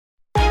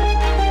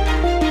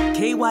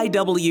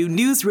KYW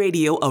News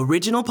Radio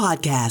original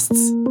podcasts.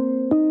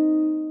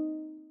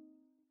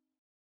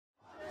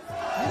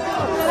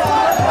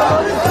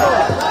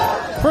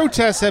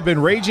 Protests have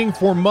been raging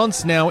for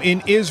months now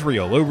in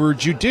Israel over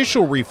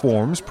judicial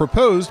reforms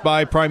proposed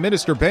by Prime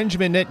Minister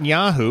Benjamin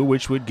Netanyahu,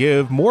 which would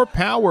give more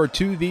power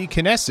to the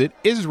Knesset,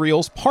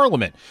 Israel's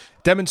parliament.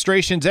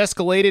 Demonstrations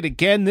escalated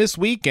again this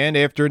weekend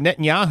after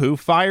Netanyahu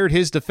fired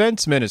his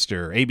defense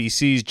minister.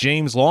 ABC's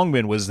James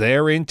Longman was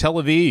there in Tel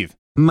Aviv.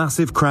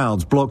 Massive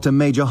crowds blocked a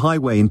major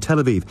highway in Tel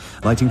Aviv,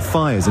 lighting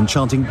fires and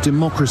chanting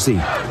democracy.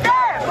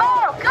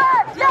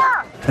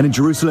 And in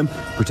Jerusalem,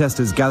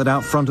 protesters gathered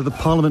out front of the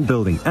Parliament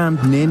building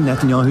and near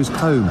Netanyahu's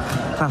home,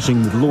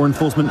 clashing with law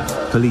enforcement,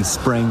 police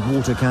spraying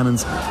water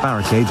cannons,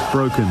 barricades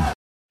broken.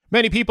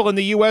 Many people in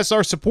the U.S.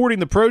 are supporting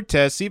the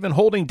protests, even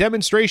holding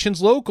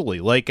demonstrations locally,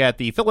 like at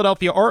the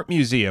Philadelphia Art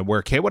Museum,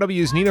 where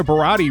KYW's Nina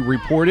Barati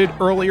reported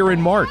earlier in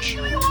March.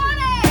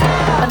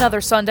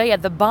 Another Sunday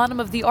at the bottom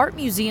of the Art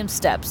Museum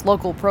steps,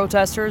 local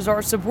protesters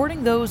are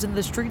supporting those in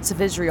the streets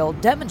of Israel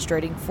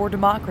demonstrating for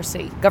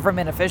democracy.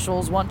 Government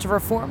officials want to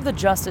reform the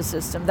justice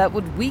system that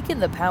would weaken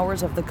the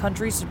powers of the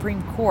country's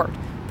Supreme Court.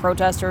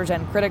 Protesters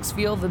and critics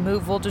feel the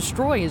move will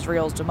destroy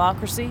Israel's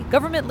democracy.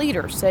 Government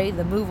leaders say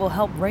the move will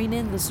help rein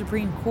in the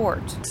Supreme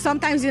Court.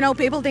 Sometimes,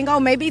 people think,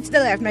 maybe it's the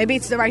left, maybe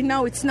it's the right.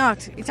 No, it's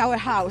not. It's our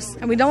house.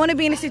 And we don't want to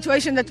be in a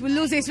situation that we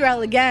lose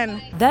Israel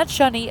again. That's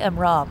Shani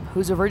Emram,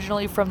 who's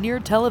originally from near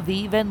Tel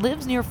Aviv and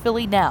lives near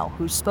Philly now,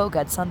 who spoke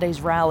at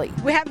Sunday's rally.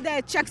 We have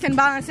the checks and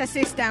balances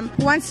system.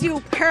 Once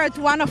you hurt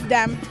one of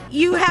them,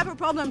 you have a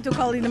problem to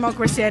call it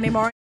democracy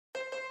anymore.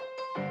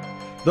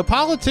 The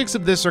politics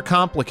of this are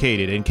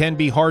complicated and can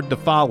be hard to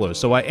follow,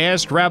 so I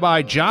asked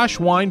Rabbi Josh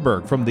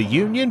Weinberg from the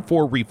Union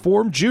for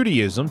Reform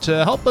Judaism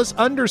to help us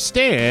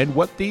understand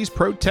what these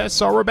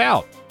protests are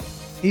about.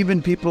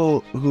 Even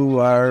people who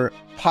are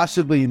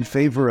possibly in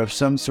favor of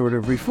some sort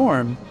of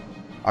reform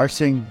are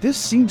saying this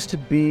seems to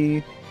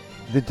be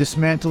the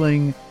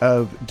dismantling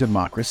of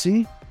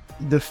democracy.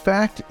 The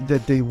fact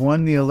that they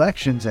won the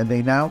elections and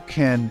they now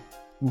can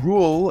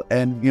rule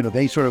and,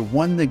 they sort of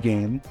won the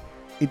game,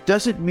 it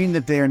doesn't mean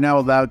that they are now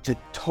allowed to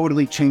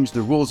totally change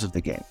the rules of the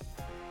game.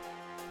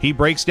 He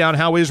breaks down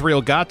how Israel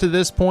got to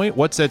this point,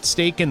 what's at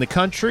stake in the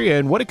country,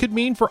 and what it could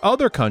mean for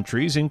other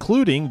countries,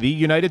 including the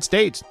United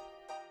States.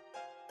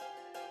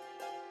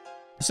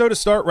 So to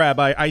start,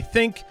 Rabbi, I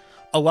think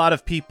a lot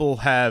of people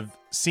have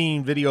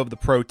seen video of the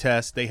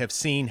protest. They have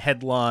seen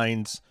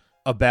headlines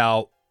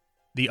about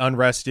the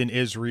unrest in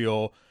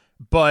Israel.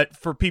 But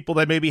for people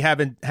that maybe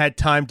haven't had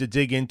time to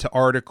dig into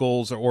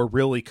articles or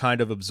really kind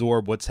of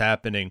absorb what's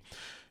happening,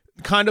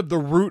 kind of the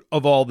root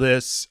of all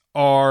this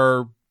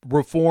are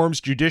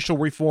reforms, judicial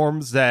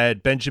reforms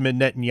that Benjamin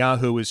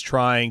Netanyahu is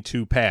trying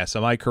to pass.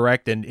 Am I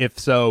correct? And if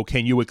so,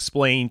 can you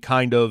explain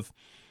kind of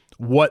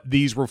what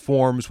these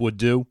reforms would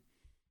do?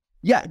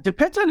 Yeah, it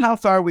depends on how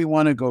far we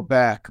want to go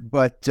back.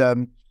 But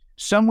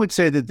some would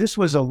say that this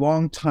was a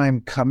long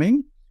time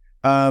coming.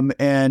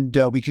 And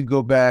we could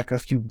go back a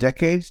few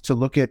decades to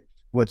look at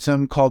what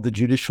some call the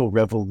judicial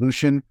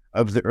revolution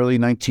of the early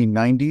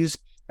 1990s,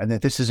 and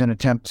that this is an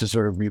attempt to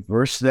sort of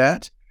reverse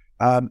that.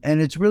 And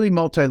it's really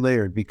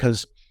multi-layered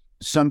because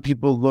some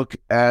people look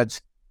at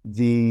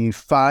the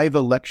 5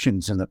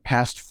 elections in the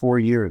past 4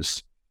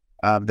 years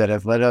that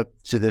have led up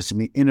to this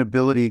and the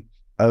inability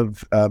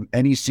of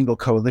any single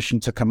coalition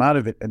to come out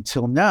of it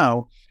until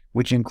now,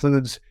 which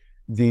includes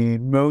the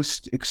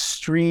most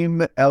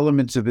extreme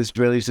elements of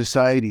Israeli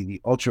society,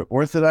 the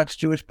ultra-Orthodox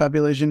Jewish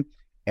population,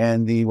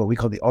 and what we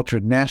call the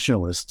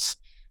ultra-nationalists.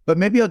 But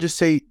maybe I'll just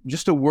say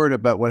just a word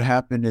about what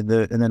happened in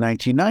the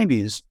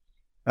 1990s.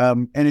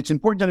 And it's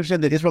important to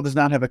understand that Israel does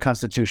not have a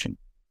constitution.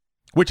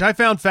 Which I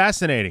found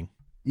fascinating.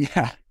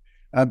 Yeah.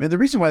 And the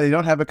reason why they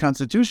don't have a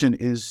constitution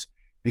is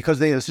because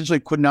they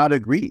essentially could not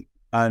agree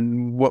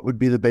on what would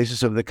be the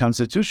basis of the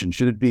constitution.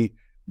 Should it be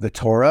the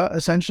Torah,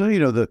 essentially,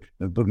 the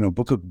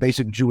book of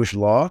basic Jewish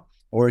law,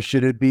 or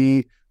should it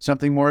be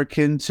something more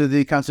akin to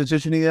the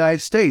Constitution of the United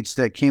States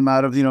that came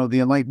out of, the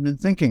Enlightenment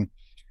thinking?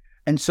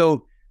 And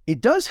so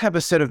it does have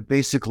a set of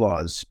basic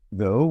laws,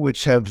 though,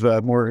 which have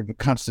more of a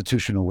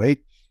constitutional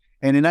weight.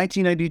 And in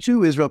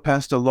 1992, Israel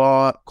passed a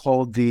law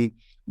called the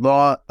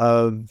Law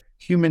of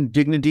Human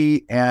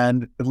Dignity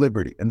and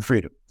Liberty and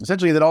Freedom.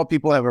 Essentially, that all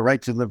people have a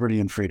right to liberty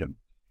and freedom.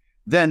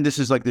 Then this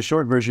is like the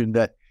short version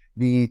that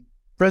the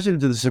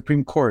president of the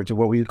Supreme Court, or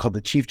what we would call the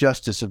Chief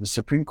Justice of the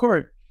Supreme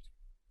Court,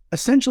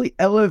 essentially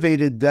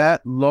elevated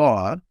that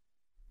law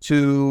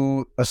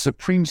to a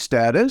supreme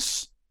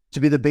status to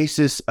be the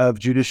basis of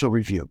judicial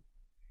review.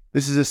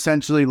 This is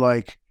essentially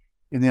like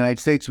in the United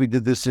States, we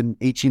did this in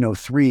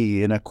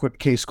 1803 in a quick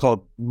case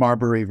called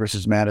Marbury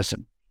versus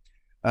Madison.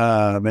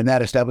 And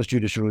that established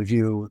judicial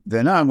review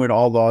then on when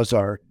all laws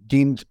are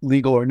deemed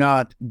legal or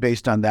not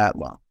based on that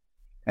law.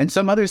 And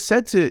some others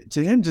said to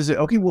him to say,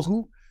 okay,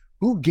 well,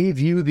 who gave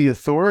you the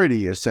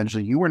authority,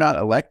 essentially? You were not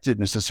elected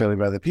necessarily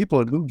by the people,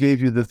 and who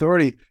gave you the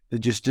authority to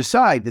just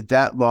decide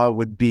that law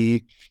would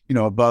be,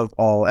 above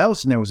all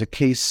else? And there was a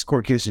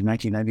court case in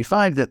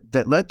 1995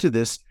 that led to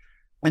this.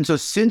 And so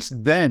since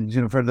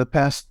then, for the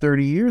past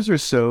 30 years or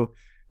so,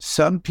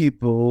 some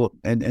people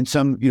and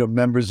some,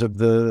 members of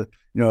the,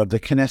 of the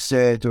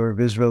Knesset or of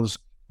Israel's,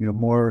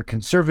 more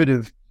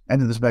conservative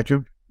end of the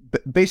spectrum,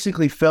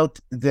 basically felt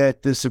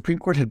that the Supreme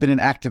Court had been an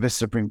activist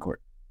Supreme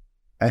Court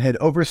and had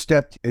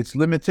overstepped its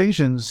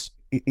limitations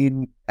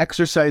in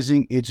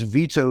exercising its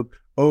veto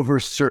over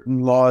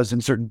certain laws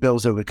and certain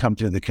bills that would come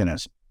to the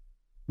Knesset.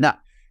 Now,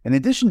 in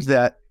addition to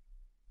that,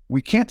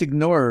 we can't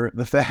ignore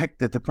the fact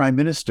that the prime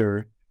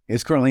minister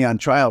is currently on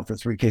trial for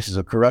 3 cases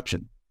of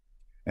corruption.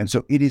 And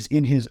so it is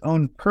in his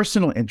own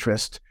personal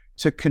interest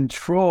to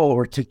control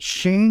or to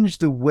change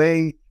the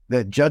way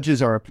that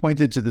judges are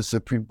appointed to the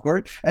Supreme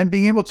Court and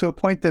being able to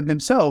appoint them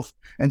himself.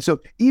 And so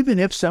even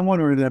if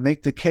someone were to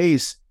make the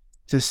case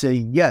to say,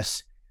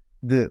 yes,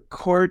 the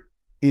court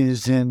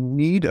is in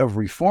need of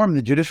reform,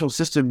 the judicial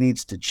system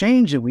needs to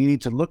change, and we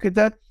need to look at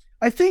that,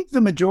 I think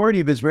the majority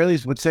of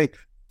Israelis would say,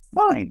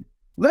 fine,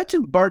 let's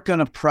embark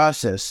on a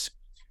process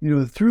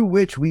through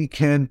which we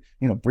can,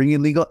 bring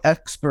in legal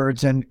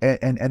experts and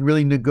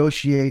really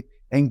negotiate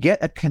and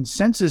get a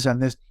consensus on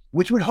this,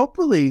 which would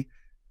hopefully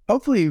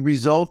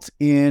result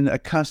in a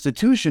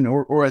constitution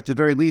or at the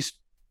very least,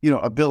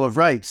 a Bill of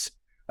Rights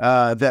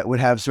that would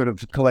have sort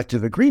of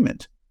collective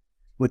agreement.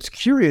 What's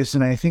curious,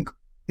 and I think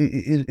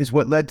is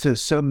what led to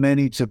so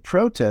many to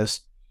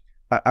protest,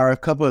 are a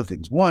couple of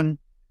things. One,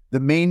 the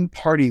main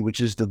party,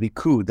 which is the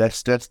Likud,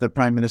 that's the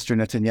Prime Minister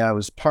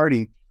Netanyahu's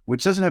party,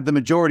 which doesn't have the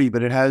majority,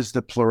 but it has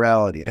the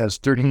plurality. It has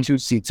 32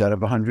 seats out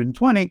of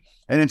 120,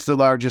 and it's the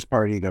largest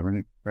party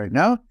governing right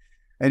now.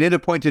 And it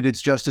appointed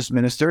its justice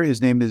minister.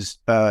 His name is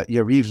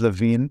Yariv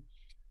Levin,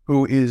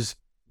 who is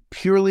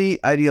purely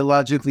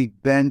ideologically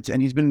bent,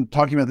 and he's been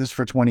talking about this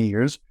for 20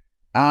 years,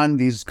 on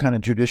these kind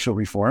of judicial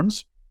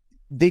reforms.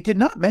 They did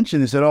not mention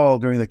this at all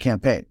during the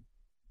campaign,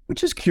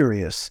 which is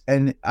curious.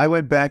 And I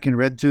went back and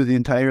read through the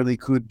entire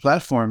Likud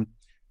platform,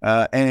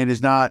 and it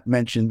is not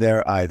mentioned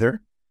there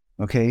either.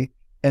 Okay.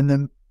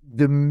 And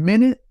the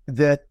minute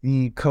that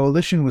the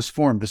coalition was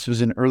formed, this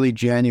was in early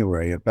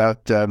January,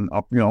 about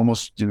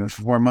almost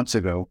 4 months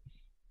ago,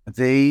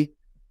 they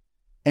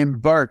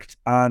embarked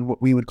on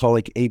what we would call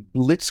like a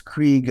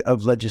blitzkrieg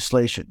of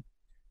legislation,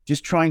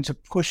 just trying to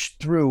push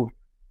through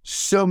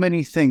so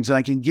many things. And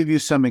I can give you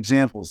some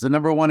examples. The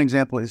number one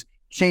example is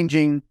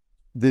changing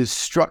the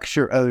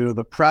structure of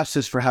the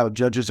process for how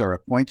judges are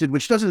appointed,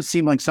 which doesn't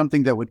seem like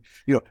something that would,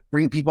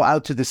 bring people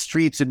out to the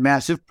streets in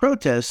massive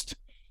protest.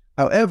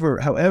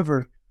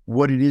 However,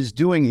 what it is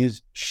doing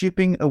is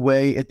chipping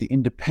away at the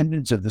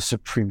independence of the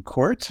Supreme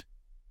Court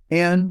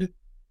and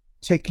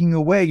taking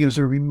away,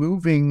 sort of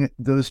removing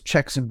those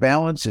checks and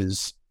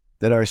balances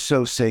that are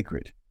so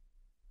sacred.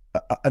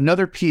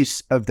 Another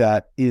piece of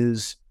that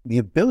is the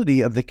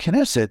ability of the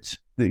Knesset,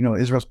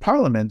 Israel's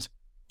parliament,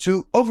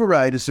 to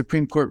override a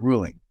Supreme Court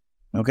ruling.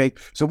 Okay,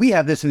 so we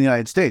have this in the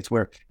United States,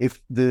 where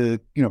if the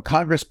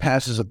Congress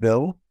passes a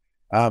bill,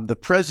 the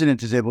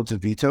president is able to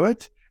veto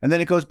it, and then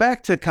it goes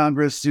back to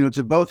Congress,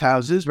 to both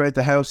houses, right,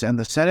 the House and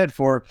the Senate,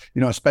 for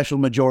a special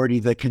majority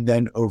that can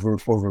then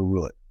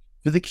overrule it.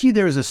 So the key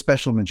there is a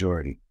special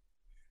majority,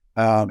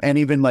 and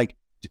even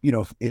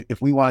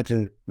if we wanted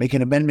to make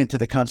an amendment to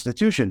the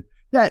Constitution,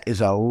 that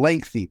is a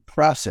lengthy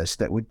process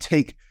that would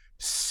take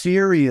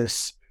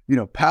serious,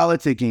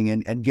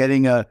 politicking and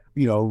getting a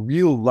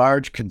real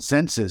large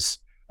consensus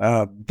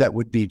that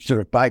would be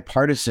sort of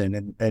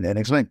bipartisan and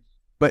explain,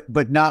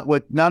 but not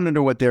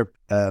under what they're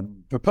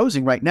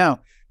proposing right now,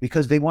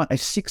 because they want a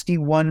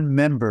 61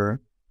 member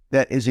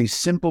that is a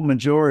simple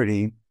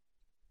majority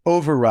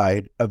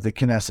override of the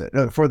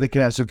Knesset for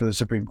the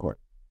Supreme Court.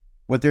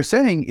 What they're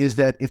saying is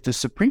that if the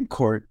Supreme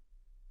Court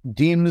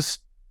deems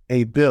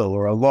a bill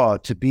or a law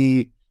to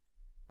be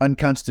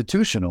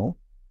unconstitutional,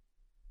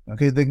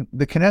 okay, the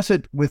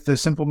Knesset with the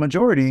simple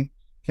majority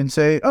can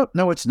say, oh,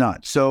 no, it's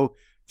not. So,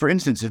 for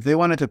instance, if they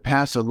wanted to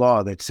pass a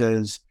law that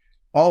says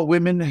all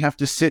women have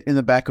to sit in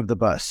the back of the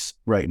bus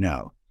right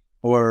now,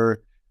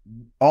 or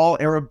all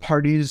Arab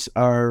parties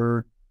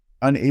are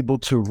unable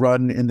to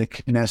run in the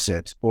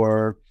Knesset,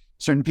 or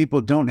certain people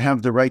don't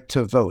have the right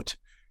to vote,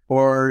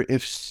 or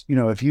if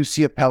you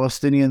see a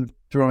Palestinian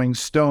throwing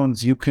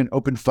stones, you can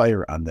open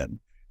fire on them.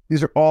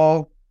 These are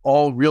all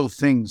real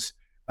things.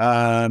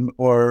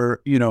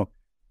 Or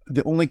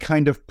the only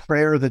kind of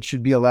prayer that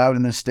should be allowed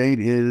in the state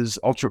is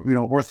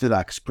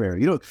Orthodox prayer.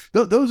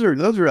 Those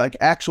are like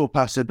actual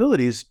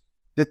possibilities,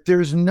 that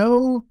there's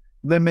no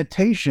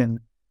limitation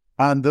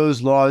on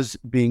those laws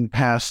being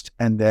passed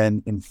and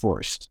then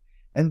enforced.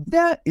 And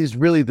that is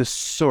really the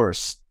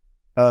source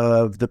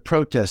of the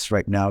protests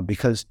right now,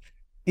 because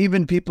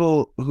even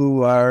people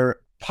who are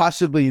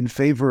possibly in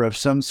favor of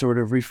some sort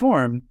of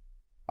reform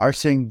are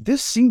saying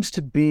this seems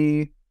to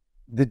be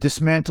the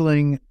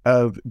dismantling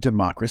of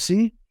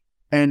democracy.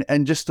 And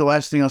just the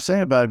last thing I'll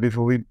say about it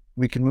before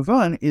we can move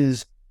on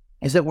is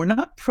that we're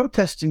not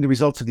protesting the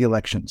results of the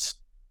elections.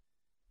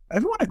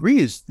 Everyone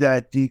agrees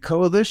that the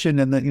coalition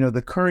and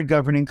the current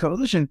governing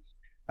coalition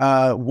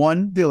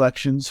won the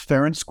elections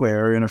fair and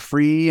square in a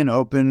free and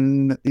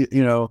open,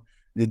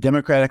 the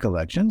democratic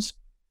elections.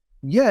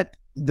 Yet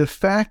the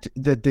fact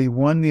that they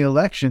won the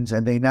elections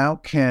and they now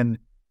can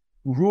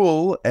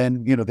rule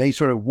and, they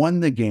sort of won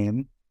the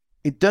game,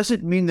 it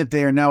doesn't mean that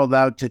they are now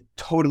allowed to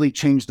totally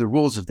change the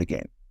rules of the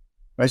game,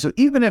 right? So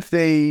even if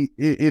they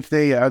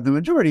are the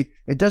majority,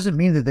 it doesn't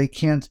mean that they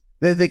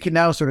can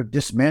now sort of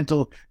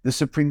dismantle the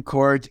Supreme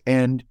Court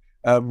and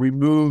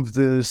remove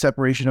the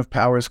separation of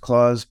powers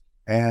clause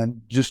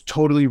and just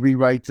totally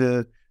rewrite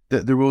the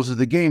rules of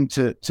the game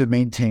to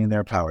maintain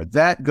their power.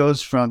 That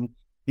goes from,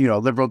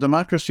 liberal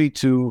democracy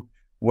to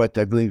what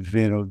I believe,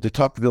 de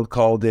Tocqueville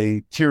called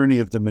a tyranny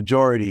of the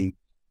majority.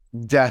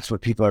 That's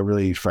what people are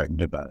really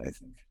frightened about, I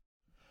think.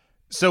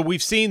 So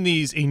we've seen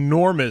these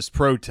enormous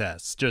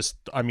protests,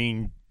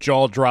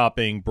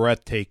 jaw-dropping,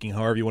 breathtaking,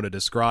 however you want to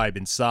describe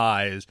in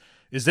size.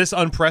 Is this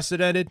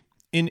unprecedented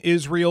in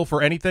Israel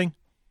for anything?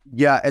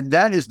 Yeah, and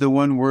that is the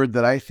one word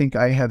that I think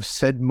I have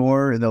said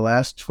more in the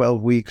last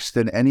 12 weeks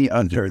than any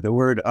other, the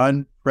word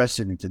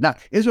unprecedented. Now,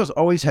 Israel's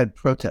always had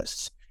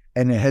protests,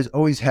 and it has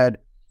always had,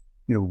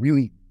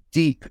 really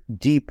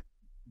deep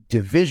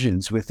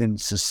divisions within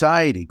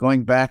society,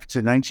 going back to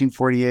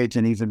 1948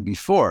 and even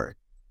before.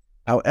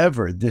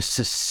 However, the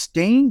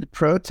sustained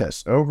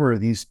protests over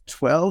these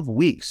 12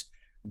 weeks,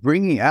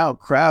 bringing out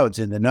crowds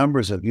in the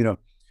numbers of,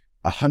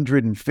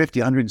 150,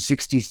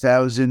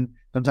 160,000,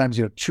 sometimes,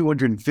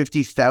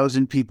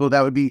 250,000 people.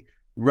 That would be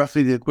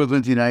roughly the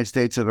equivalent in the United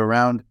States of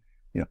around,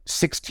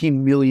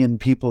 16 million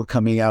people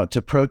coming out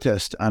to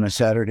protest on a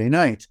Saturday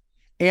night.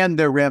 And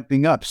they're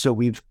ramping up. So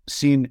we've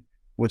seen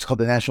what's called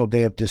the National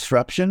Day of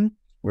Disruption,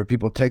 where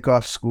people take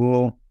off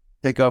school,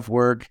 take off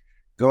work,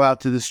 go out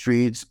to the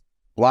streets,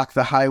 block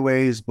the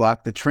highways,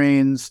 block the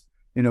trains,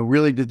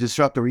 really to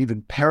disrupt or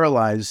even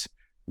paralyze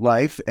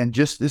life. And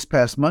just this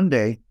past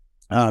Monday,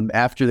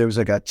 after there was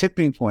a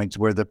tipping point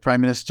where the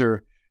prime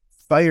minister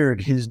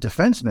fired his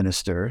defense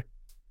minister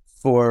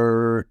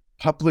for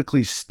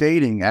publicly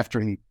stating,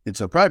 after he did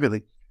so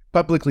privately,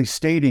 publicly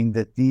stating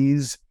that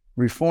these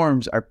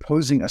reforms are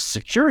posing a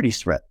security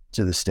threat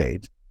to the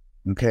state.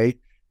 Okay.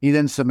 He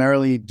then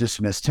summarily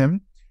dismissed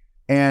him,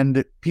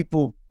 and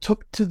people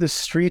took to the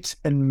streets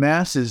in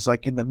masses,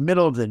 like in the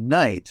middle of the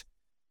night.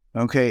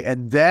 Okay.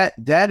 And that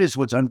is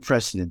what's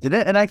unprecedented.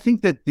 And I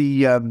think that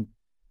the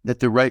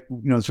right,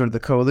 sort of the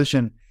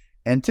coalition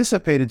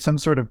anticipated some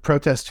sort of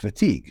protest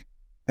fatigue,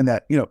 and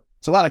that,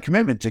 it's a lot of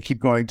commitment to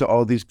keep going to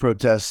all these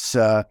protests,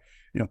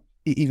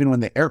 even when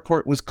the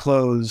airport was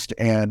closed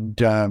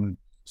and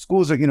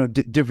schools are,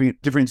 different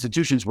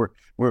institutions were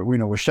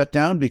shut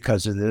down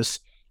because of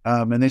this.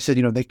 And they said,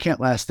 they can't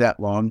last that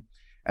long.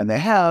 And they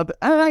have.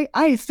 And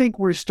I think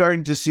we're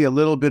starting to see a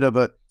little bit of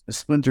a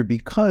splinter,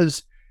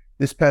 because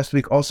this past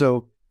week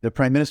also the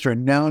prime minister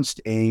announced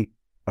a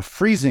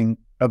freezing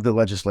of the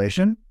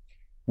legislation,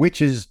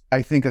 which is,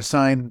 I think, a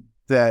sign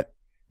that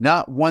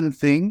not one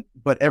thing,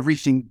 but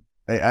everything,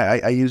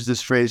 I use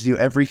this phrase,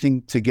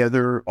 everything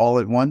together all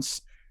at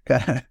once,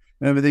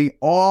 everything,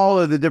 all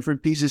of the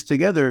different pieces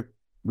together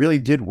really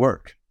did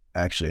work,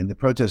 actually. And the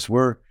protests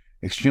were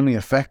extremely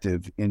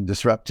effective in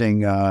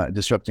disrupting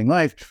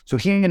life. So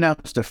he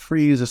announced a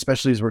freeze,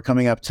 especially as we're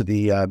coming up to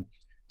the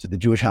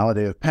Jewish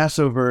holiday of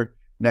Passover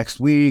next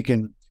week,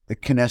 and the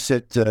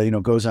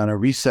Knesset, goes on a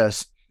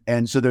recess.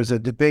 And so there's a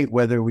debate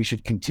whether we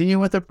should continue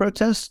with the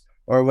protests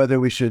or whether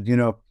we should,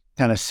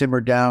 kind of simmer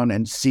down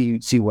and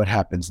see what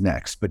happens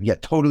next. But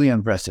yet, totally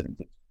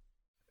unprecedented.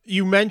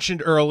 You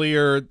mentioned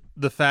earlier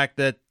the fact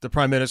that the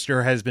prime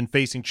minister has been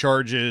facing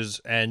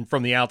charges, and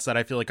from the outside,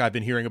 I feel like I've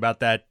been hearing about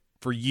that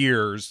for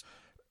years.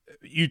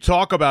 You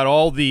talk about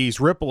all these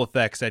ripple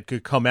effects that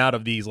could come out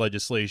of these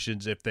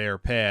legislations if they are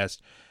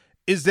passed.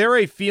 Is there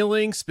a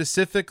feeling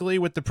specifically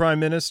with the prime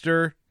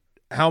minister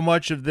how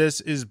much of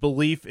this is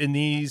belief in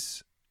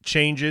these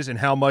changes and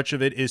how much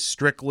of it is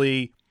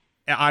strictly,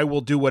 I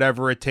will do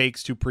whatever it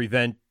takes to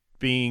prevent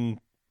being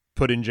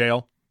put in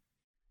jail?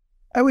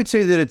 I would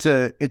say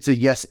that it's a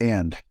yes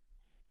and,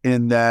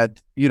 in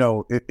that,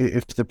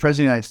 if the president of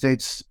the United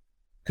States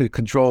could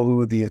control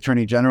who the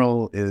attorney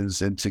general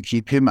is and to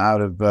keep him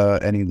out of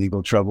any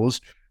legal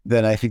troubles,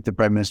 then I think the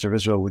prime minister of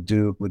Israel would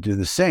do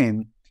the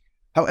same.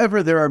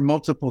 However, there are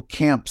multiple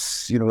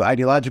camps,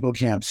 ideological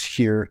camps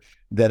here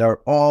that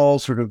are all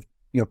sort of,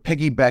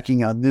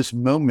 piggybacking on this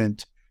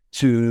moment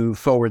to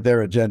forward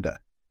their agenda.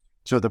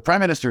 So the prime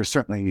minister is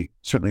certainly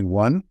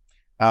one,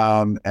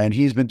 and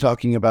he's been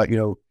talking about,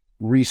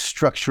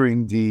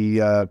 restructuring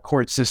the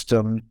court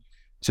system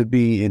to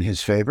be in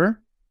his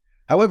favor.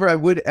 However, I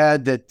would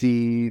add that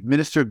the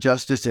Minister of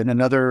Justice and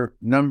another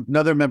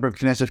member of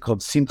Knesset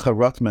called Simcha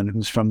Rothman,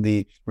 who's from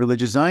the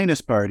Religious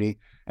Zionist Party,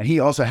 and he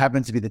also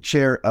happens to be the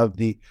chair of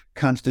the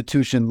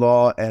Constitution,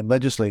 Law, and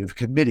Legislative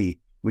Committee,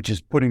 which is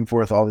putting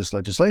forth all this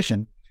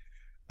legislation.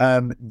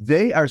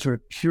 They are sort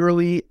of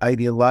purely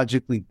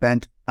ideologically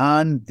bent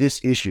on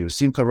this issue.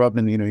 Simcha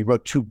Rothman, he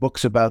wrote 2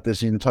 books about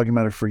this, and talking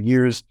about it for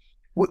years,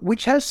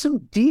 which has some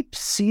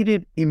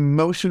deep-seated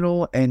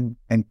emotional and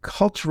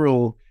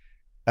cultural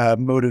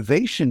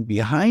motivation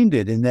behind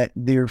it, in that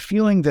they're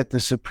feeling that the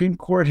Supreme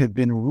Court have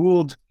been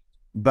ruled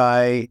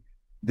by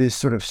this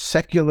sort of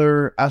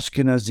secular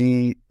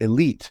Ashkenazi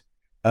elite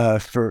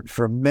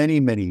for many,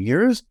 many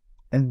years.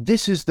 And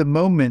this is the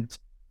moment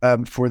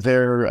for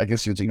their, I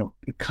guess,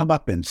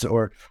 comeuppance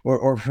or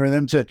for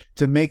them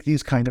to make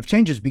these kind of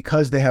changes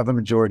because they have a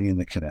majority in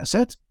the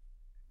Knesset.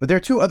 But there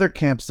are two other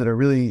camps that are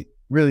really,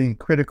 really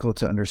critical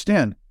to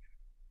understand.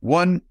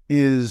 One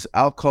is,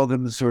 I'll call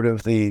them sort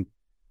of the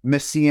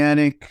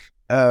messianic,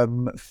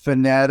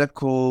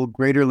 fanatical,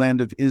 greater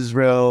land of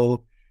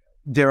Israel.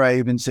 Dare I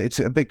even say, it's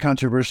a bit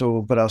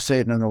controversial, but I'll say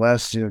it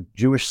nonetheless,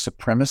 Jewish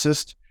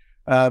supremacist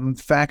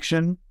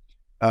faction,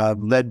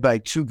 led by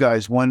two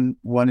guys. One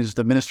is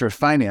the Minister of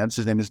Finance.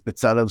 His name is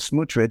Bezalel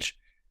Smotrich,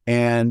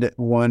 and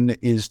one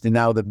is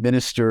now the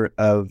Minister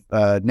of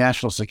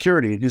National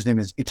Security. His name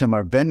is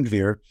Itamar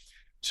Ben-Gvir.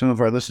 Some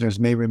of our listeners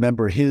may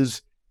remember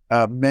his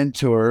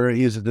mentor.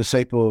 He is a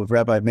disciple of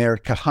Rabbi Meir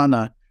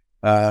Kahana,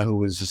 who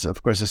was,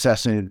 of course,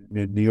 assassinated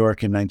in New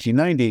York in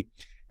 1990.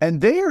 And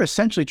they are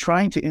essentially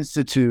trying to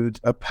institute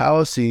a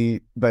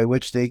policy by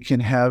which they can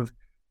have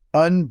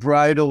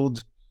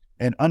unbridled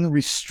and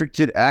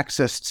unrestricted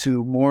access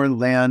to more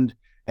land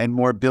and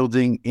more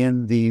building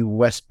in the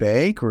West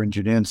Bank or in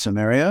Judea and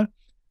Samaria,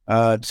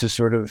 to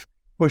sort of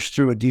push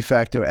through a de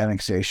facto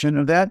annexation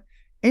of that,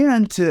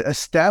 and to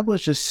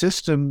establish a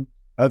system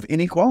of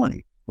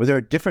inequality where there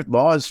are different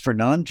laws for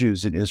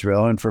non-Jews in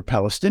Israel and for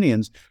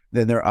Palestinians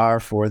than there are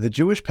for the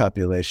Jewish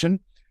population.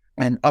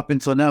 And up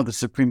until now, the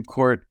Supreme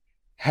Court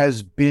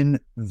has been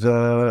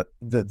the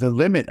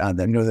limit on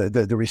them,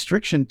 the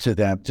restriction to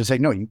them to say,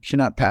 no, you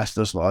cannot pass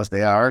those laws.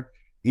 They are,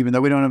 even though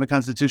we don't have a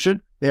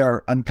constitution, they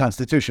are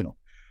unconstitutional.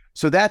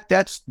 So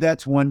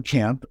that's one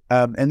camp.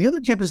 And the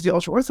other camp is the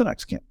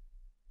ultra-Orthodox camp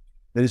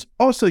that is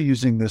also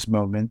using this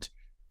moment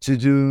to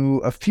do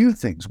a few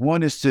things.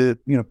 One is to,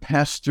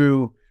 pass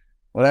through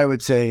what I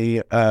would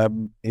say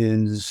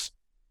is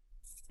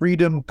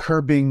freedom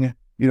curbing,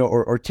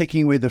 or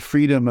taking away the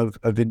freedom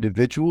of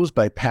individuals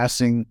by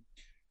passing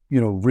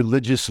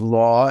religious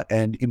law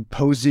and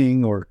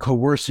imposing or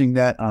coercing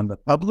that on the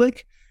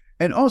public,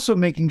 and also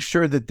making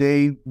sure that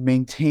they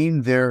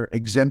maintain their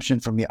exemption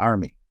from the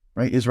army,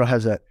 right? Israel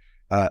has a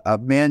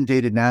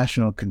mandated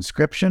national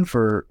conscription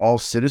for all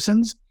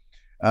citizens,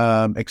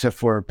 except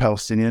for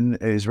Palestinian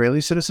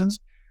Israeli citizens.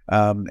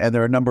 And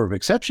there are a number of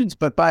exceptions,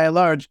 but by and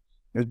large,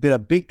 there's been a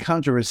big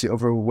controversy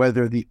over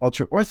whether the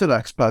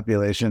ultra-Orthodox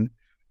population,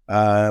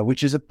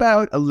 which is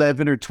about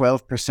 11 or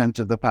 12%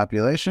 of the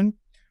population,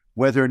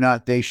 whether or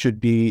not they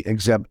should be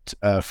exempt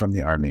from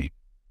the army.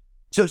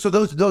 So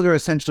those are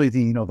essentially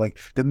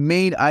the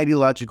main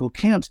ideological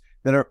camps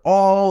that are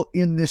all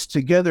in this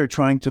together,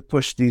 trying to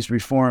push these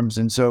reforms.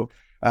 And so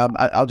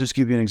I'll just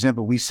give you an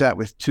example. We sat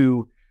with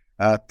two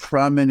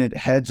prominent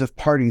heads of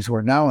parties who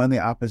are now in the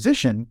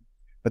opposition,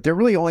 but they're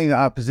really only in the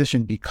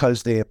opposition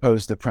because they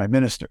oppose the prime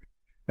minister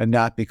and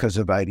not because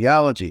of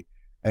ideology.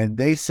 And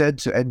they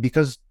said and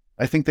because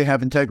I think they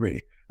have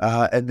integrity,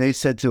 and they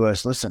said to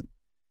us, listen,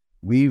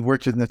 we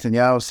worked with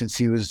Netanyahu since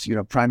he was,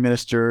 prime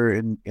minister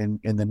in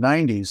the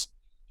 90s.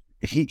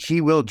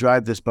 He will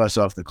drive this bus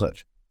off the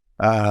cliff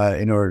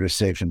in order to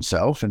save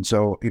himself. And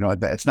so,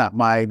 it's not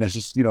my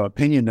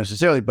opinion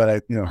necessarily, but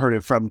I heard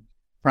it from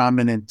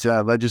prominent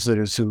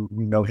legislators who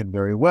know him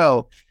very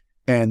well.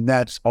 And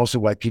that's also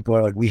why people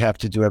are like, we have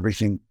to do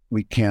everything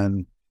we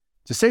can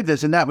to save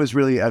this. And that was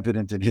really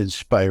evident in his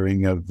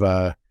firing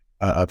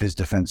of his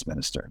defense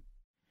minister.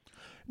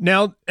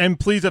 Now, and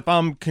please, if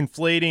I'm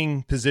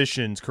conflating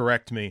positions,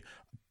 correct me.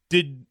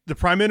 Did the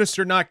prime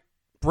minister not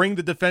bring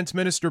the defense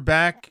minister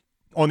back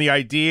on the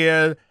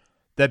idea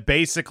that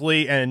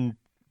basically, and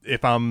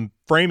if I'm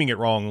framing it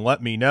wrong,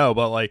 let me know,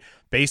 but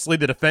basically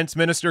the defense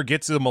minister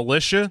gets a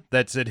militia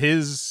that's at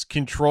his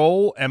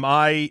control?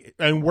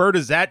 And where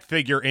does that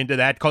figure into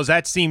that? Because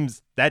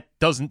that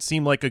doesn't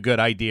seem like a good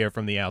idea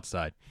from the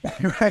outside.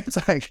 Right?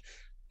 It's like,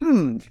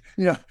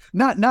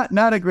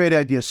 not a great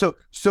idea. So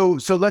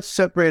let's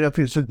separate up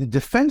here. So the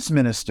defense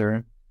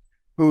minister,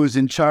 who is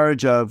in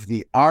charge of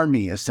the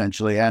army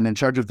essentially, and in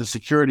charge of the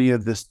security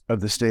of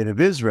the state of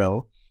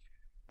Israel,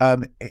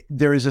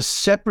 there is a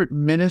separate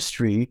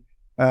ministry.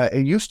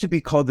 It used to be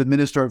called the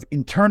Minister of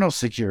Internal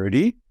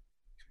Security,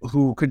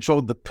 who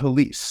controlled the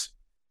police.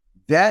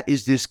 That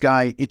is this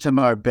guy,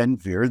 Itamar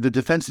Ben-Gvir. The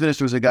defense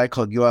minister was a guy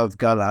called Yoav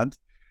Gallant.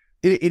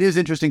 It is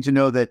interesting to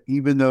know that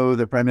even though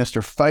the prime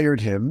minister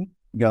fired him,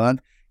 Gallant,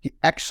 he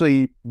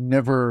actually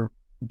never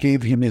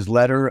gave him his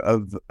letter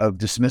of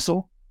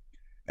dismissal.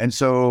 And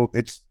so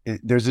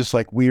there's this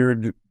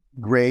weird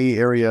gray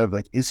area of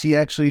is he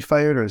actually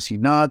fired or is he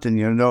not? And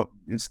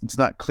it's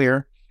not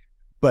clear.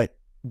 But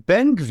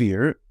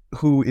Ben-Gvir,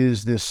 who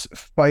is this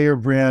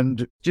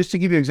firebrand, just to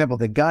give you an example,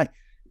 the guy,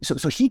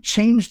 so he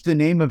changed the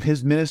name of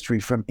his ministry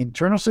from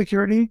internal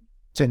security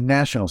to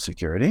national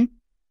security.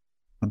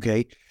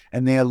 Okay.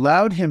 And they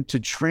allowed him to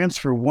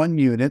transfer one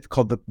unit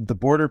called the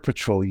Border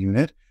Patrol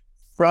unit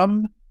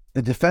from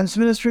the defense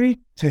ministry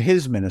to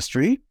his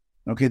ministry.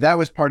 Okay. That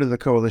was part of the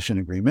coalition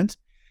agreement.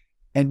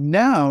 And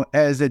now,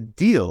 as a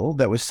deal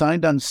that was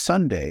signed on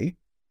Sunday,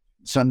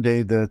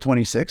 the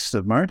 26th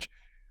of March,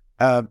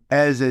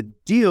 as a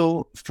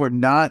deal for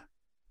not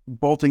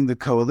bolting the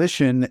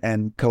coalition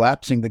and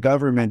collapsing the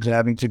government and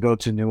having to go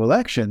to new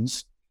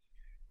elections,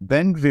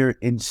 Ben-Gvir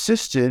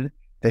insisted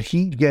that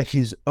he get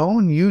his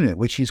own unit,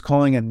 which he's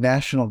calling a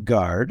National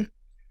Guard.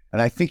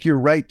 And I think you're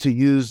right to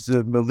use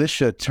the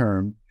militia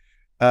term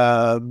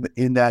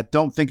in that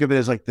don't think of it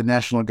as like the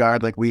National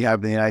Guard like we have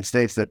in the United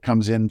States that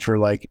comes in for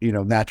like,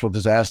 natural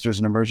disasters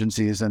and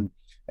emergencies and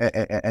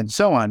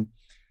so on.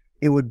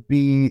 It would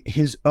be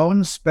his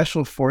own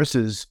special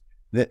forces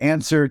that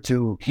answer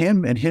to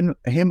him and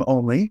him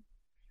only.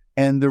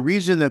 And the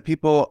reason that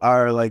people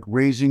are like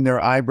raising their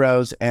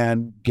eyebrows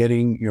and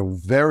getting,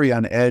 very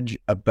on edge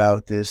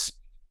about this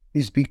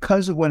is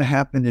because of what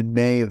happened in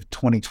May of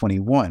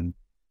 2021,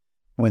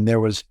 when there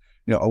was,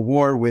 a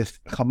war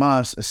with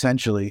Hamas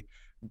essentially,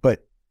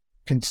 but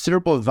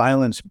considerable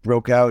violence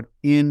broke out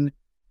in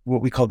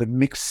what we call the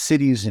mixed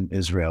cities in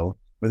Israel,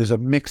 where there's a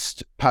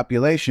mixed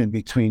population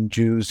between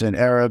Jews and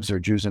Arabs or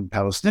Jews and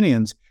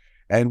Palestinians.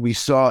 And we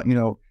saw,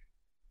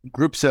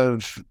 groups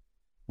of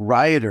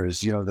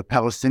rioters, the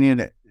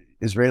Palestinian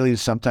Israelis,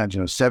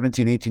 sometimes,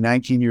 17, 18,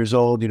 19 years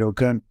old,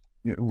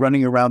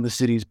 running around the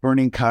cities,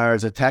 burning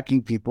cars,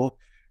 attacking people.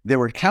 They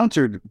were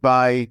countered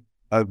by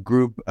a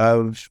group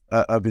of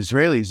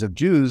Israelis, of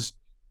Jews.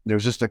 There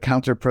was just a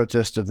counter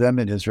protest of them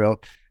in Israel.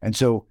 And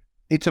so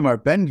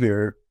Itamar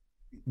Ben-Gvir,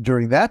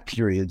 during that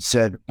period,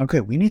 said,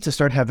 okay, we need to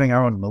start having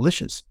our own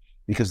militias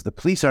because the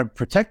police aren't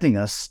protecting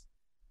us.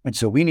 And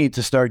so we need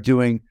to start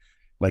doing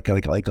like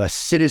a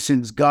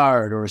citizens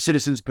guard or a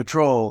citizens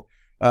patrol.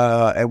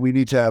 And we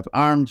need to have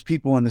armed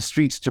people on the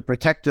streets to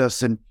protect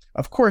us. And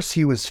of course,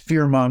 he was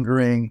fear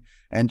mongering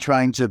and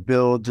trying to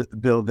build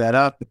that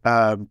up.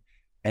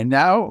 And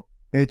now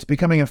it's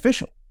becoming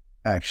official,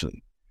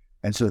 actually.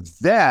 And so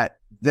that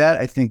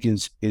I think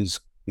is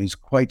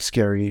quite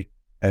scary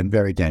and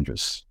very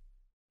dangerous.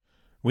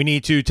 We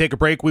need to take a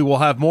break. We will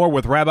have more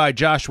with Rabbi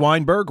Josh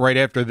Weinberg right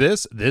after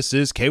this. This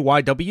is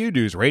KYW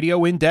News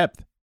Radio In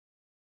Depth.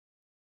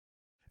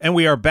 And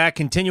we are back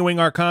continuing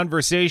our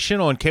conversation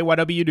on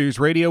KYW News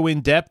Radio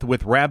In Depth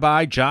with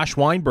Rabbi Josh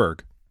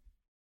Weinberg.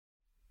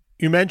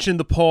 You mentioned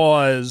the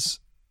pause.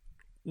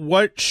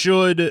 What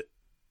should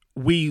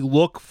we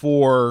look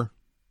for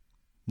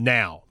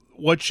now?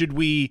 What should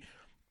we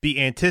be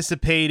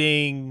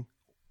anticipating?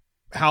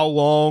 How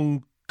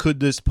long could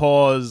this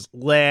pause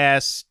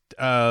last?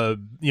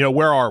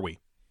 Where are we?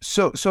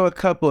 So a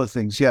couple of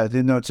things. Yeah,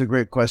 it's a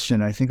great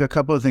question. I think a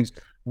couple of things.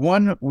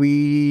 One,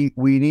 we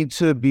need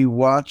to be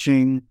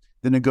watching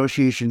the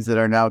negotiations that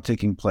are now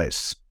taking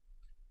place.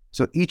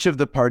 So each of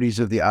the parties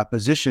of the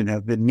opposition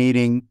have been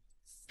meeting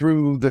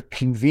through the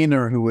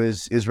convener, who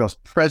is Israel's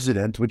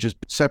president, which is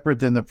separate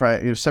from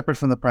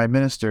the prime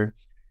minister.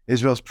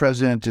 Israel's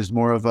president is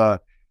more of a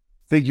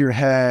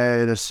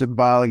figurehead, a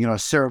symbolic, a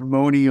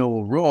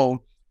ceremonial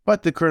role.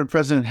 But the current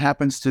president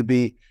happens to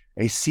be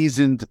a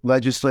seasoned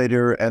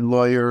legislator and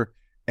lawyer,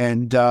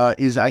 and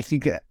is, I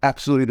think,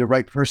 absolutely the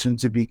right person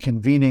to be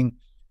convening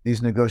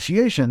these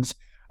negotiations.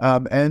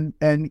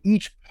 And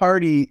each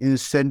party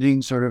is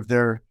sending sort of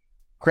their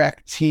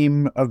crack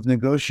team of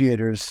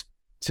negotiators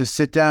to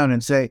sit down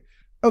and say,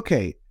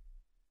 okay,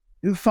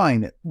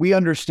 fine, we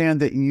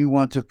understand that you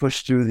want to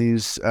push through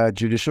these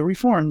judicial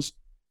reforms.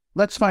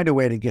 Let's find a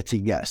way to get to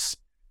yes,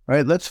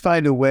 right? Let's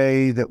find a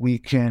way that we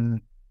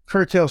can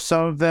curtail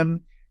some of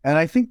them. And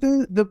I think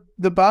the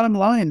bottom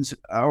lines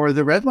or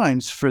the red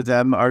lines for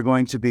them are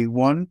going to be,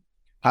 one,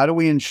 how do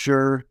we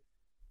ensure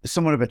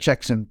somewhat of a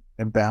checks and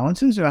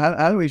balances?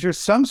 How do we ensure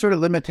some sort of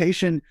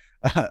limitation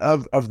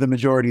of the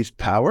majority's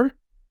power?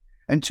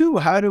 And two,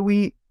 how do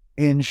we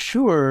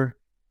ensure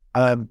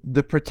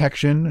the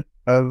protection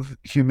of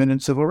human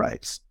and civil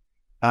rights?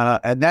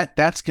 And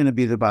that's going to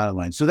be the bottom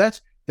line. So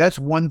that's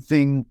one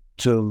thing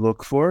to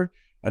look for.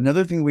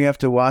 Another thing we have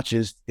to watch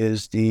is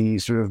the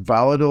sort of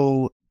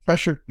volatile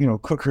pressure,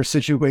 cooker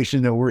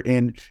situation that we're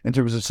in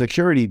terms of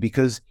security,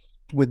 because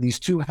when these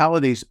two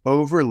holidays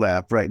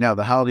overlap right now,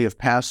 the holiday of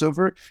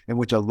Passover, in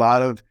which a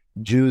lot of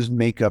Jews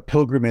make a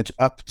pilgrimage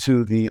up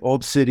to the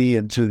Old City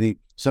and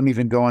some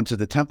even go onto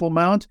the Temple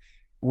Mount,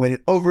 when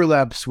it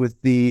overlaps with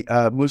the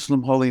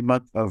Muslim holy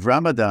month of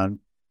Ramadan,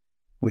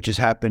 which is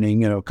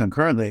happening,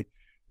 concurrently,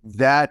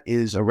 that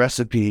is a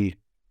recipe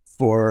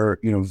for,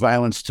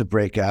 violence to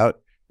break out.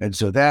 And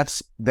so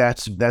that's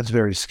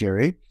very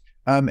scary.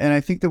 And I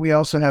think that we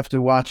also have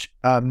to watch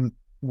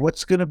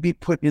what's going to be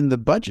put in the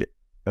budget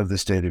of the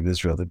State of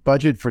Israel. The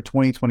budget for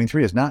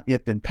 2023 has not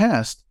yet been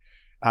passed,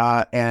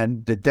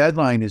 and the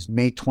deadline is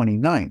May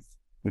 29th,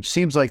 which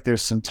seems like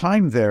there's some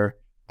time there.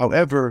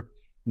 However,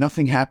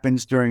 nothing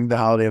happens during the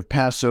holiday of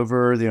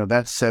Passover.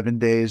 That's 7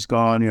 days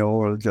gone,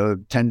 or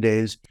 10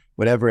 days,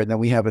 whatever. And then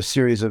we have a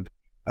series of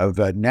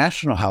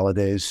national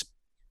holidays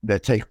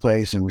that take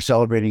place, and we're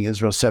celebrating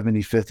Israel's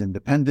 75th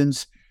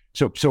independence.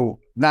 So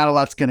not a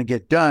lot's going to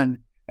get done.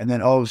 And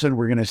then all of a sudden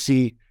we're going to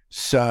see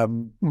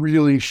some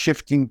really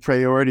shifting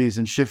priorities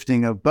and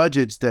shifting of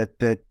budgets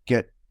that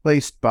get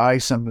placed by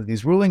some of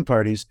these ruling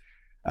parties.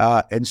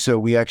 And so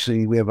we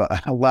have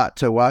a lot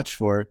to watch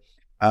for.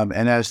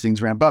 And as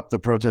things ramp up, the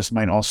protests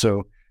might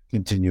also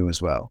continue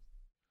as well.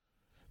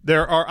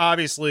 There are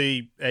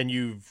obviously, and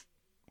you've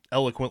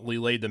eloquently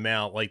laid them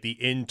out, like the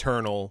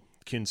internal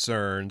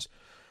concerns,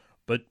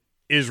 but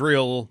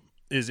Israel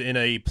is in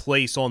a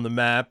place on the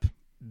map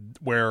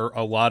where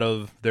a lot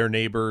of their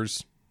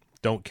neighbors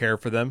don't care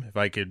for them, if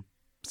I could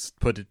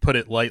put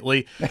it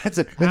lightly. That's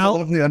a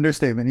lovely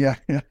understatement.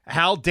 Yeah.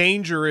 How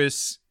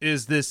dangerous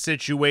is this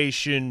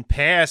situation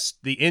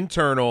past the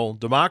internal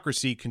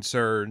democracy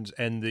concerns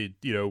and the,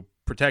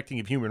 protecting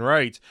of human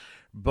rights,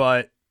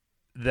 but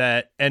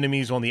that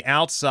enemies on the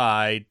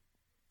outside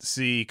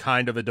see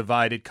kind of a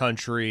divided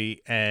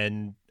country,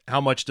 and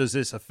how much does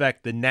this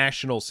affect the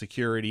national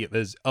security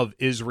of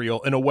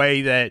Israel in a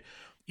way that,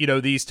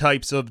 these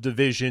types of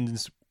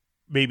divisions,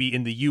 maybe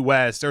in the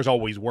U.S., there's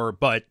always were,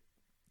 but,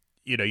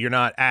 you're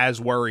not as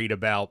worried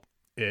about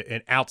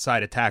an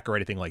outside attack or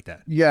anything like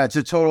that. Yeah, it's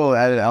a total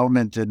added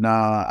element. And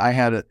I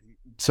had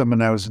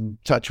someone I was in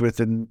touch with,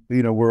 and,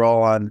 we're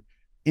all on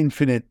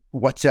infinite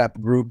WhatsApp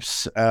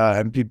groups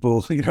and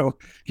people,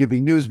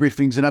 giving news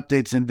briefings and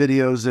updates and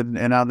videos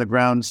and on the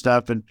ground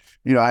stuff. And,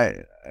 I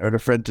heard a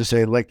friend to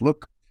say, like,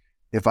 look,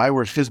 if I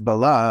were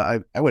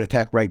Hezbollah, I would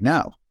attack right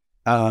now.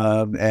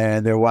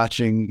 And they're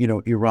watching,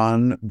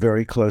 Iran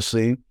very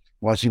closely,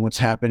 watching what's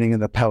happening in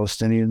the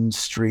Palestinian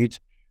street.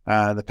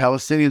 The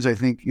Palestinians, I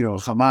think,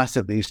 Hamas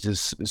at least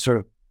is sort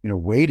of,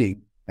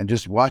 waiting and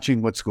just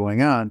watching what's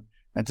going on,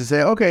 and to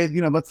say, okay,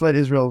 let's let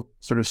Israel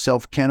sort of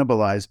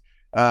self-cannibalize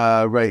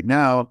right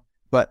now.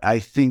 But I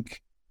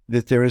think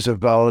that there is a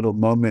volatile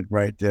moment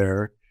right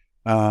there.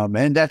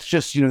 And that's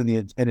just, and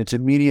its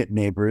immediate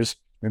neighbors.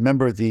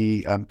 Remember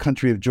the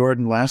country of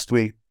Jordan last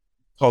week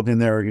called in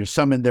their,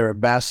 summoned their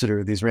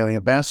ambassador, the Israeli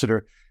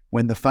ambassador,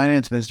 when the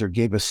finance minister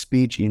gave a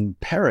speech in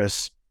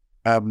Paris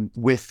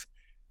with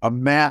a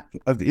map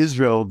of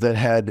Israel that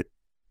had,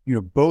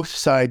 both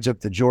sides of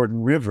the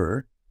Jordan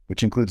River,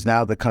 which includes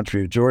now the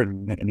country of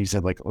Jordan. And he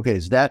said, like, okay,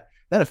 is that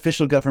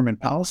official government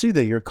policy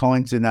that you're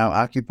calling to now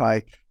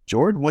occupy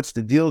Jordan? What's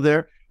the deal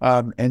there?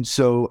 And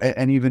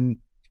even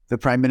the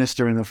prime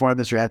minister and the foreign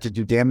minister had to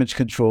do damage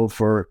control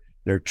for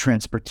their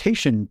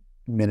transportation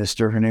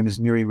minister. Her name is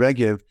Miri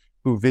Regev,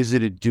 who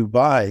visited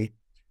Dubai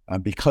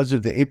because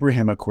of the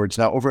Abraham Accords.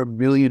 Now, over 1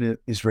 million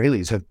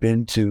Israelis have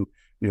been to,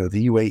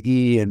 the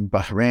UAE and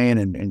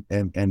Bahrain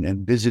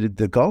and visited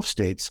the Gulf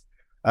states.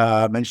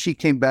 And she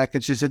came back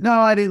and she said, no,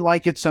 I didn't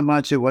like it so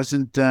much. It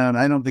wasn't,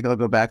 I don't think I'll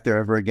go back there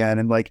ever again.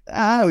 And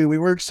we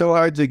worked so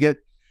hard to get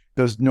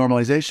those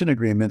normalization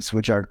agreements,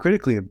 which are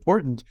critically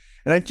important.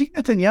 And I think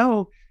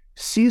Netanyahu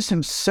sees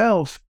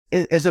himself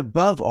as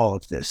above all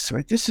of this,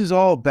 right? This is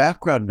all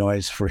background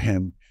noise for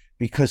him,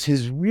 because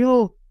his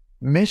real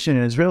mission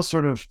and his real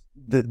sort of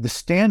the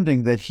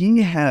standing that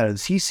he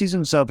has, he sees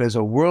himself as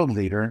a world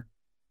leader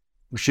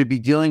who should be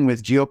dealing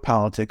with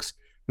geopolitics,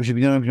 who should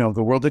be dealing with,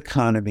 the world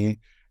economy,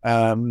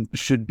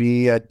 should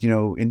be at,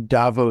 in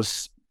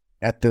Davos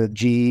at the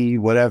G20,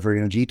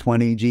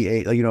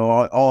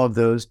 G8, all of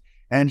those.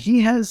 And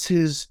he has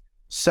his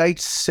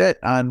sights set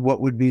on what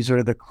would be sort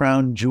of the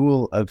crown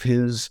jewel of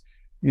his,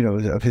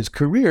 of his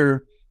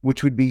career,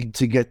 which would be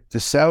to get the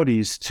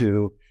Saudis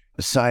to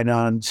sign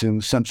on to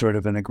some sort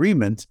of an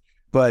agreement.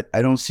 But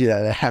I don't see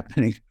that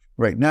happening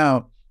right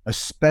now,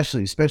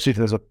 especially if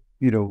there's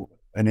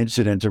an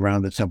incident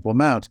around the Temple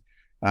Mount.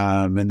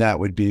 And that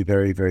would be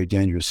very, very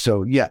dangerous.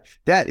 So yeah,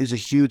 that is a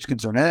huge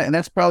concern. And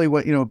that's probably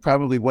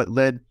what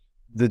led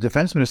the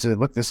defense minister to say,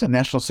 look, this is a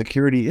national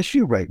security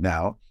issue right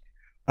now.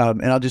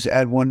 And I'll just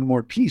add one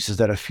more piece, is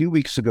that a few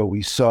weeks ago,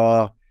 we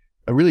saw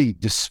a really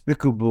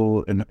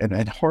despicable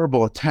and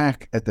horrible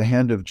attack at the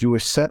hand of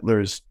Jewish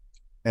settlers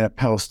in a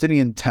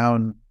Palestinian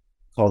town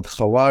called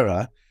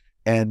Hawara.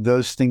 And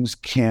those things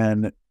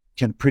can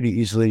pretty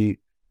easily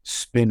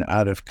spin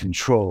out of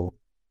control.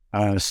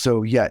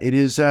 So yeah, it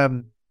is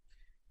a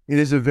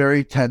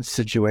very tense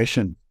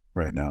situation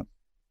right now.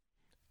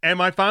 And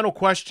my final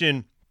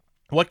question,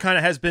 what kind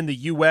of has been the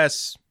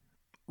U.S.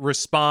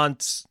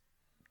 response,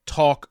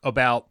 talk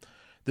about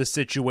the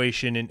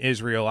situation in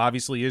Israel?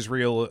 Obviously,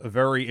 Israel, a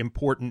very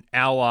important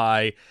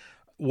ally.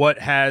 What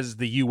has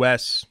the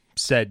U.S.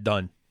 said,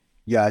 done?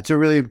 Yeah, it's a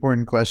really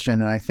important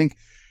question. And I think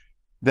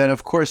that,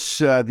 of course,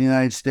 the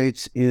United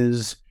States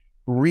is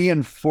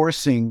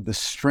reinforcing the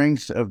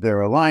strength of their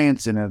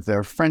alliance and of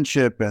their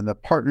friendship and the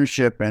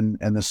partnership and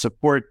the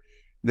support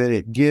that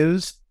it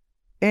gives.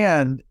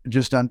 And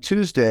just on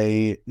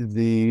Tuesday,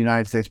 the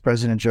United States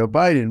President Joe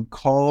Biden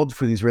called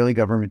for the Israeli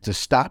government to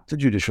stop the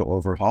judicial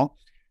overhaul.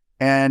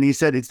 And he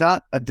said it's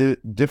not a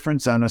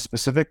difference on a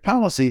specific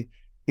policy.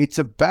 It's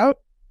about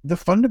the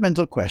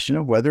fundamental question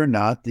of whether or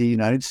not the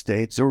United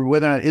States, or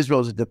whether or not Israel,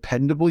 is a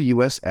dependable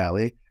U.S.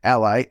 ally,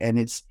 and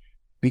it's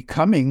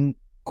becoming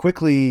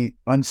quickly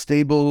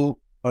unstable,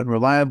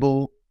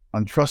 unreliable,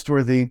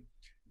 untrustworthy.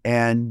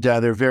 And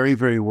they're very,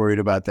 very worried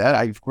about that.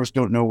 I, of course,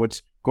 don't know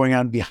what's going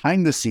on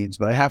behind the scenes,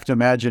 but I have to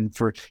imagine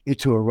for it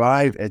to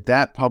arrive at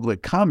that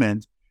public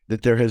comment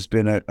that there has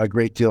been a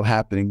great deal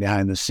happening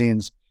behind the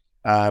scenes.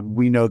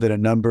 We know that a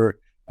number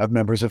of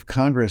members of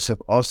Congress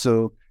have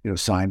also,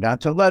 signed on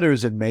to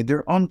letters and made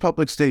their own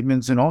public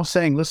statements, and all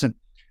saying, listen,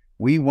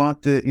 We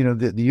want the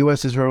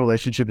U.S.-Israel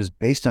relationship is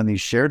based on these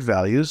shared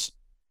values,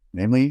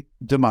 namely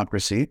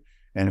democracy.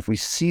 And if we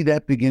see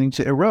that beginning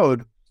to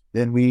erode,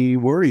 then we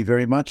worry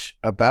very much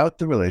about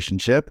the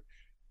relationship.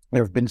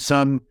 There have been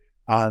some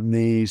on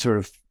the sort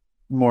of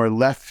more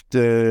left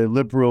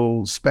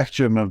liberal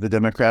spectrum of the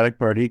Democratic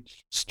Party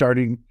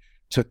starting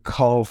to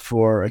call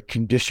for a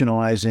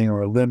conditionalizing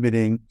or a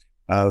limiting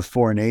of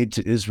foreign aid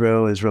to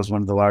Israel. Israel is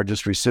one of the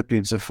largest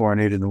recipients of foreign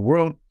aid in the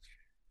world.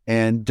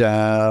 And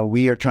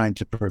we are trying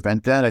to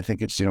prevent that. I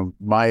think it's,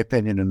 my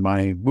opinion and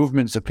my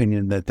movement's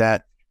opinion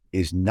that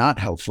is not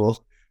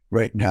helpful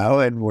right now.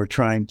 And we're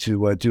trying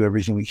to do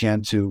everything we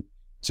can to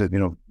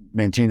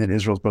maintain that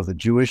Israel is both a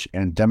Jewish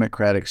and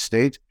democratic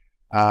state,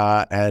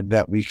 and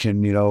that we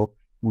can,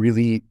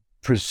 really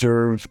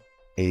preserve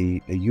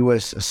a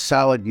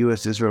solid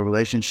U.S.-Israel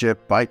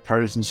relationship,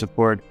 bipartisan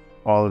support,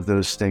 all of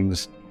those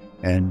things.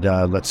 And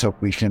let's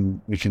hope we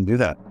can do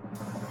that.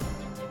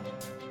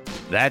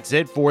 That's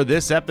it for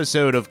this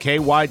episode of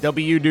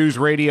KYW News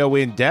Radio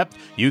In Depth.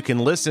 You can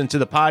listen to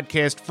the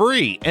podcast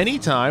free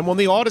anytime on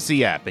the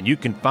Odyssey app, and you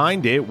can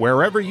find it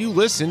wherever you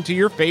listen to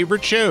your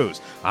favorite shows.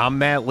 I'm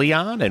Matt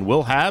Leon, and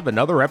we'll have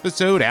another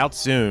episode out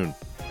soon.